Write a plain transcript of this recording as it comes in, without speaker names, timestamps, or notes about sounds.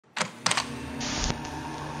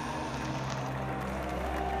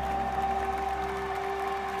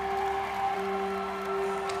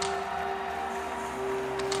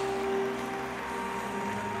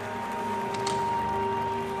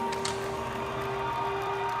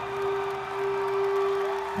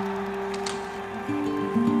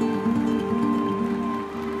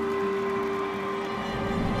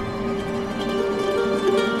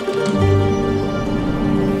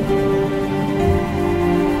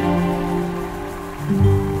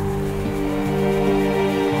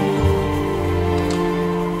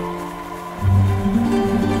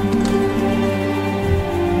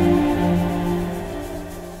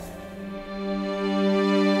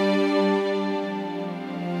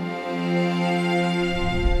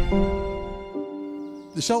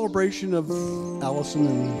the celebration of Alison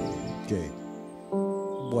and Gabe.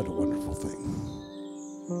 What a wonderful thing.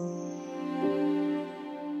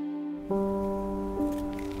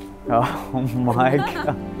 Oh my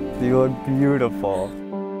God, you look beautiful.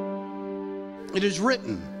 It is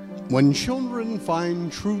written, when children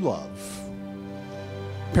find true love,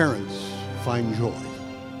 parents find joy,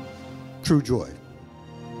 true joy.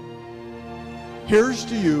 Here's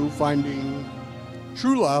to you finding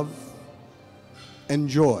true love and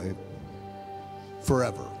joy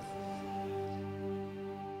forever.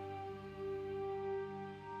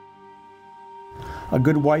 A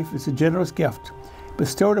good wife is a generous gift,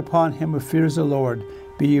 bestowed upon him who fears the Lord.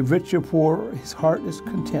 Be he rich or poor, his heart is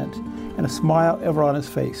content, and a smile ever on his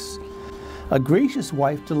face. A gracious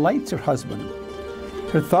wife delights her husband.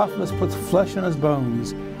 Her thoughtfulness puts flesh on his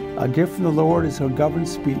bones. A gift from the Lord is her governed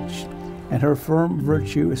speech, and her firm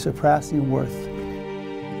virtue is surpassing worth.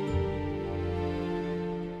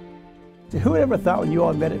 Who would ever thought when you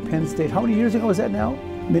all met at Penn State, how many years ago was that now?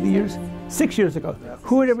 Many years? 6 years ago.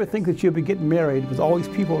 Who would ever think that you'd be getting married with all these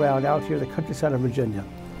people around out here in the countryside of Virginia?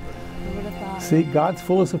 Who would have thought? See, God's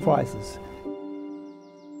full of surprises.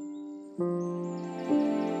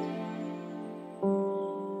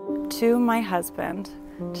 To my husband,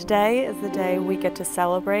 today is the day we get to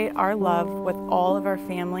celebrate our love with all of our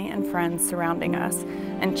family and friends surrounding us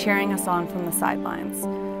and cheering us on from the sidelines.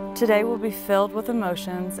 Today will be filled with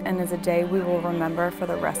emotions and is a day we will remember for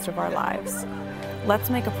the rest of our lives. Let's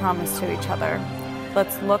make a promise to each other.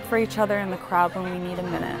 Let's look for each other in the crowd when we need a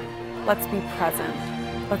minute. Let's be present.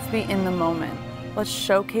 Let's be in the moment. Let's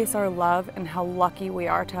showcase our love and how lucky we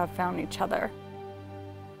are to have found each other.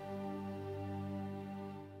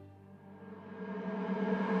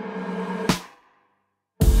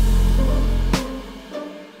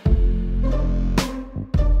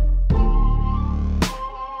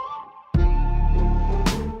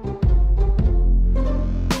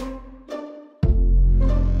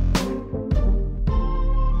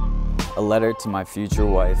 A letter to my future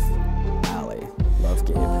wife, Allie. Love,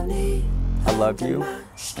 Gabe. I love you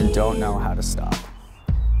and don't know how to stop,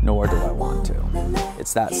 nor do I want to.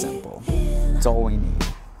 It's that simple. It's all we need.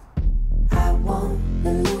 I won't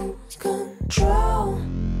lose control.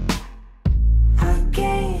 I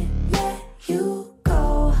can't let you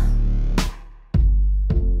go.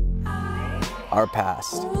 Our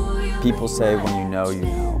past. People say when you know, you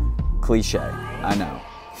know. Cliche, I know.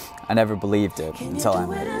 I never believed it until I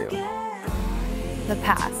met you. The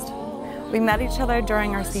past. We met each other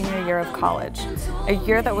during our senior year of college, a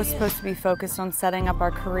year that was supposed to be focused on setting up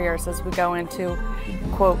our careers as we go into,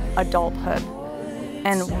 quote, adulthood.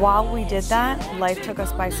 And while we did that, life took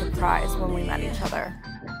us by surprise when we met each other.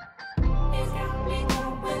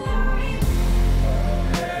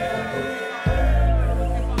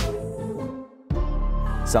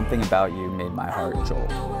 Something about you made my heart jolt.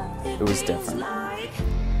 It was different.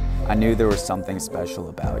 I knew there was something special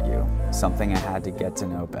about you, something I had to get to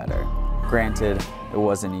know better. Granted, it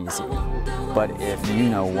wasn't easy, but if you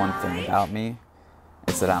know one thing about me,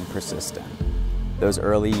 it's that I'm persistent. Those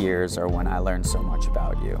early years are when I learned so much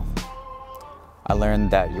about you. I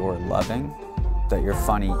learned that you're loving, that you're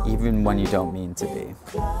funny even when you don't mean to be,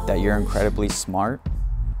 that you're incredibly smart,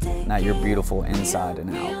 and that you're beautiful inside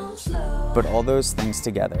and out. But all those things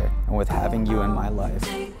together, and with having you in my life,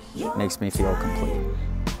 makes me feel complete.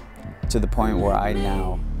 To the point where I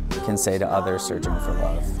now can say to others searching for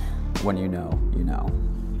love, when you know, you know.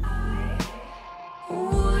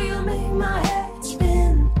 Ooh, you make my head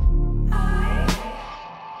spin.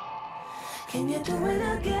 Can you do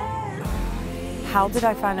it again? How did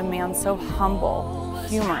I find a man so humble,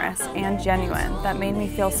 humorous, and genuine that made me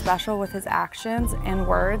feel special with his actions and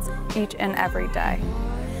words each and every day?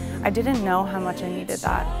 I didn't know how much I needed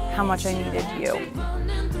that, how much I needed you.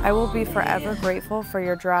 I will be forever grateful for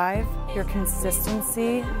your drive, your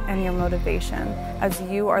consistency, and your motivation, as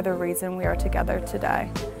you are the reason we are together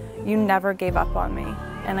today. You never gave up on me,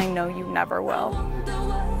 and I know you never will.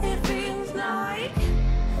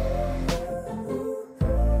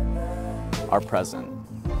 Our present.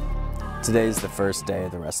 Today is the first day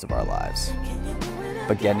of the rest of our lives.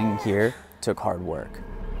 But getting here took hard work,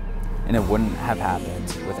 and it wouldn't have happened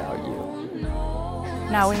without you.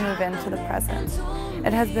 Now we move into the present.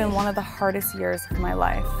 It has been one of the hardest years of my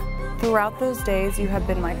life. Throughout those days, you have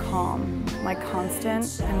been my calm, my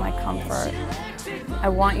constant, and my comfort. I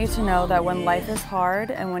want you to know that when life is hard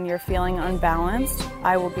and when you're feeling unbalanced,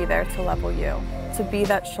 I will be there to level you, to be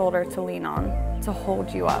that shoulder to lean on, to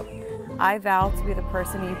hold you up. I vow to be the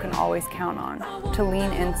person you can always count on, to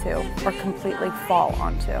lean into, or completely fall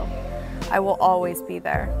onto. I will always be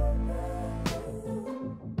there.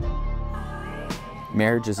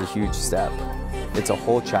 Marriage is a huge step. It's a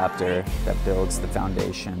whole chapter that builds the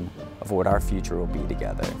foundation of what our future will be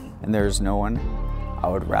together. And there is no one I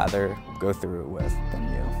would rather go through it with than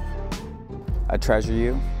you. I treasure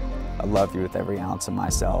you. I love you with every ounce of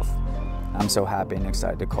myself. I'm so happy and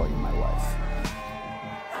excited to call you my wife.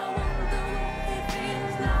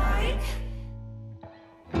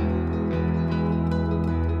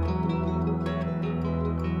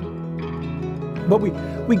 But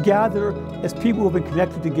we gather as people who have been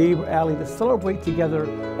connected to Gabe or Allie to celebrate together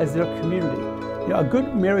as their community. You know, a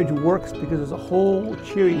good marriage works because there's a whole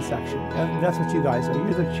cheering section, and that's what you guys are.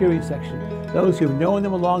 You're the cheering section. Those who have known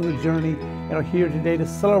them along the journey and are here today to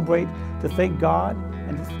celebrate, to thank God,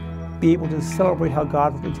 and to be able to celebrate how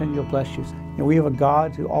God will continue to bless you. You know, we have a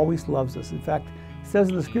God who always loves us. In fact, it says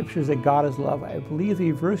in the scriptures that God is love. I believe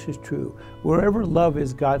the reverse is true. Wherever love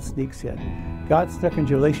is, God sneaks in. God stuck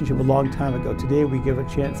into your relationship a long time ago. Today we give a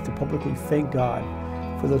chance to publicly thank God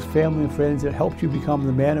for those family and friends that helped you become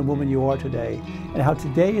the man and woman you are today, and how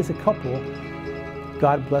today as a couple,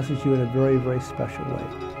 God blesses you in a very, very special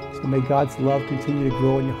way. So may God's love continue to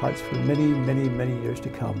grow in your hearts for many, many, many years to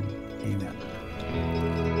come. Amen.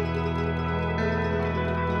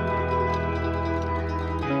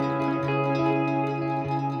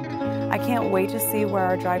 I can't wait to see where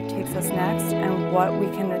our drive takes us next and what we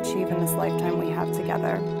can achieve in this lifetime we have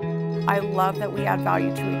together. I love that we add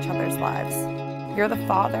value to each other's lives. You're the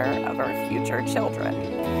father of our future children,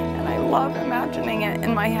 and I love imagining it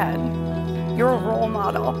in my head. You're a role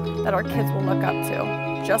model that our kids will look up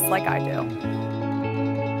to, just like I do.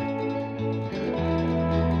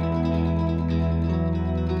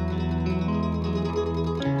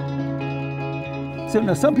 So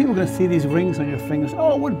now some people are going to see these rings on your fingers.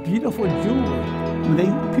 Oh, what beautiful jewelry.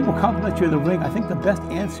 When people compliment you on the ring, I think the best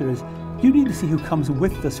answer is you need to see who comes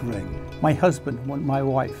with this ring. My husband, my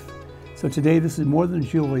wife. So today this is more than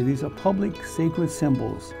jewelry. These are public, sacred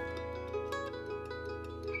symbols.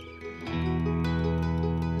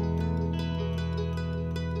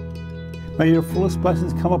 May your fullest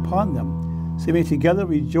blessings come upon them. So may together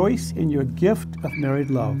rejoice in your gift of married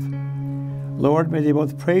love. Lord, may they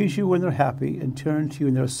both praise you when they're happy and turn to you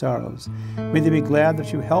in their sorrows. May they be glad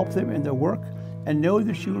that you help them in their work and know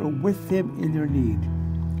that you are with them in their need.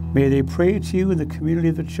 May they pray to you in the community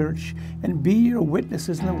of the church and be your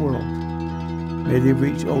witnesses in the world. May they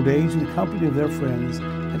reach old age in the company of their friends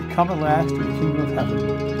and come at last to the kingdom of heaven.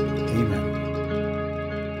 Amen.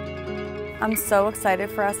 I'm so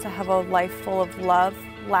excited for us to have a life full of love,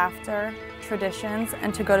 laughter, traditions,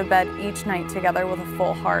 and to go to bed each night together with a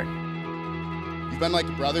full heart. You've been like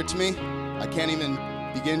a brother to me. I can't even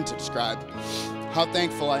begin to describe how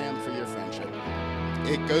thankful I am for your friendship.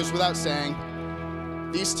 It goes without saying,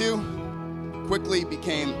 these two quickly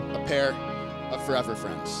became a pair of forever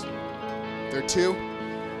friends. They're two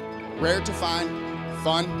rare to find,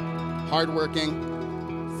 fun, hardworking,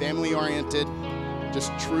 family-oriented,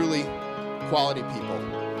 just truly quality people.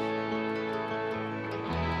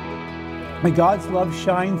 May God's love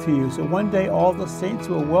shine through you, so one day all the saints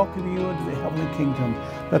will welcome you into the heavenly kingdom.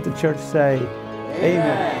 Let the church say,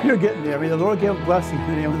 Amen. You're getting there. May the Lord give blessing in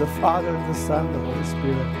the name of the Father, and the Son, and the Holy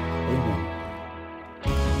Spirit. Amen.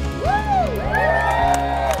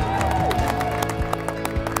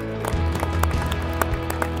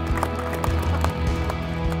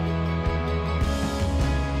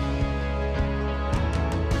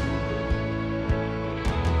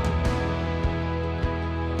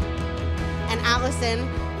 Alison,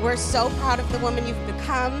 we're so proud of the woman you've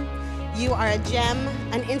become. You are a gem,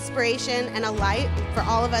 an inspiration, and a light for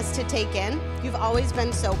all of us to take in. You've always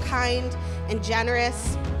been so kind and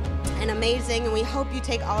generous and amazing, and we hope you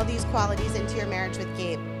take all these qualities into your marriage with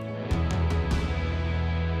Gabe.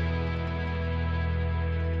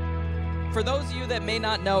 For those of you that may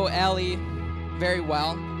not know Allie very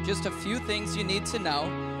well, just a few things you need to know.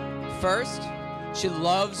 First, she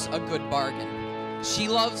loves a good bargain. She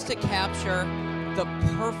loves to capture the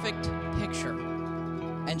perfect picture,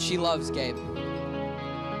 and she loves Gabe.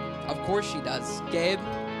 Of course she does. Gabe,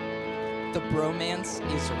 the bromance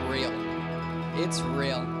is real. It's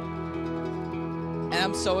real. And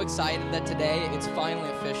I'm so excited that today it's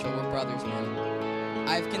finally official. We're brothers, man.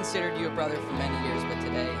 I've considered you a brother for many years, but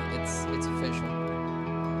today it's official.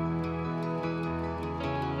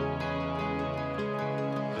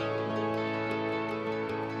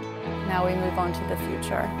 Now we move on to the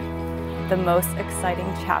future, the most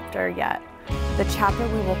exciting chapter yet, the chapter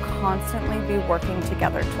we will constantly be working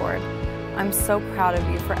together toward. I'm so proud of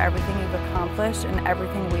you for everything you've accomplished and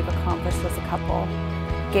everything we've accomplished as a couple.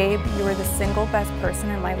 Gabe, you are the single best person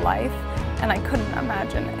in my life, and I couldn't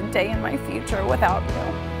imagine a day in my future without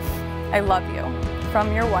you. I love you.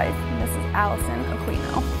 From your wife, Mrs. Alison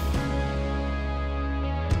Aquino.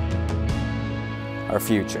 Our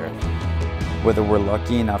future. Whether we're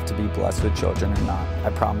lucky enough to be blessed with children or not, I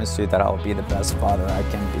promise you that I will be the best father I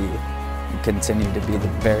can be and continue to be the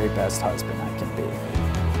very best husband I can be.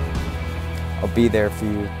 I'll be there for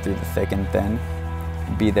you through the thick and thin,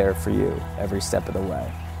 and be there for you every step of the way,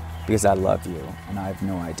 because I love you and I have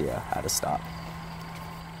no idea how to stop.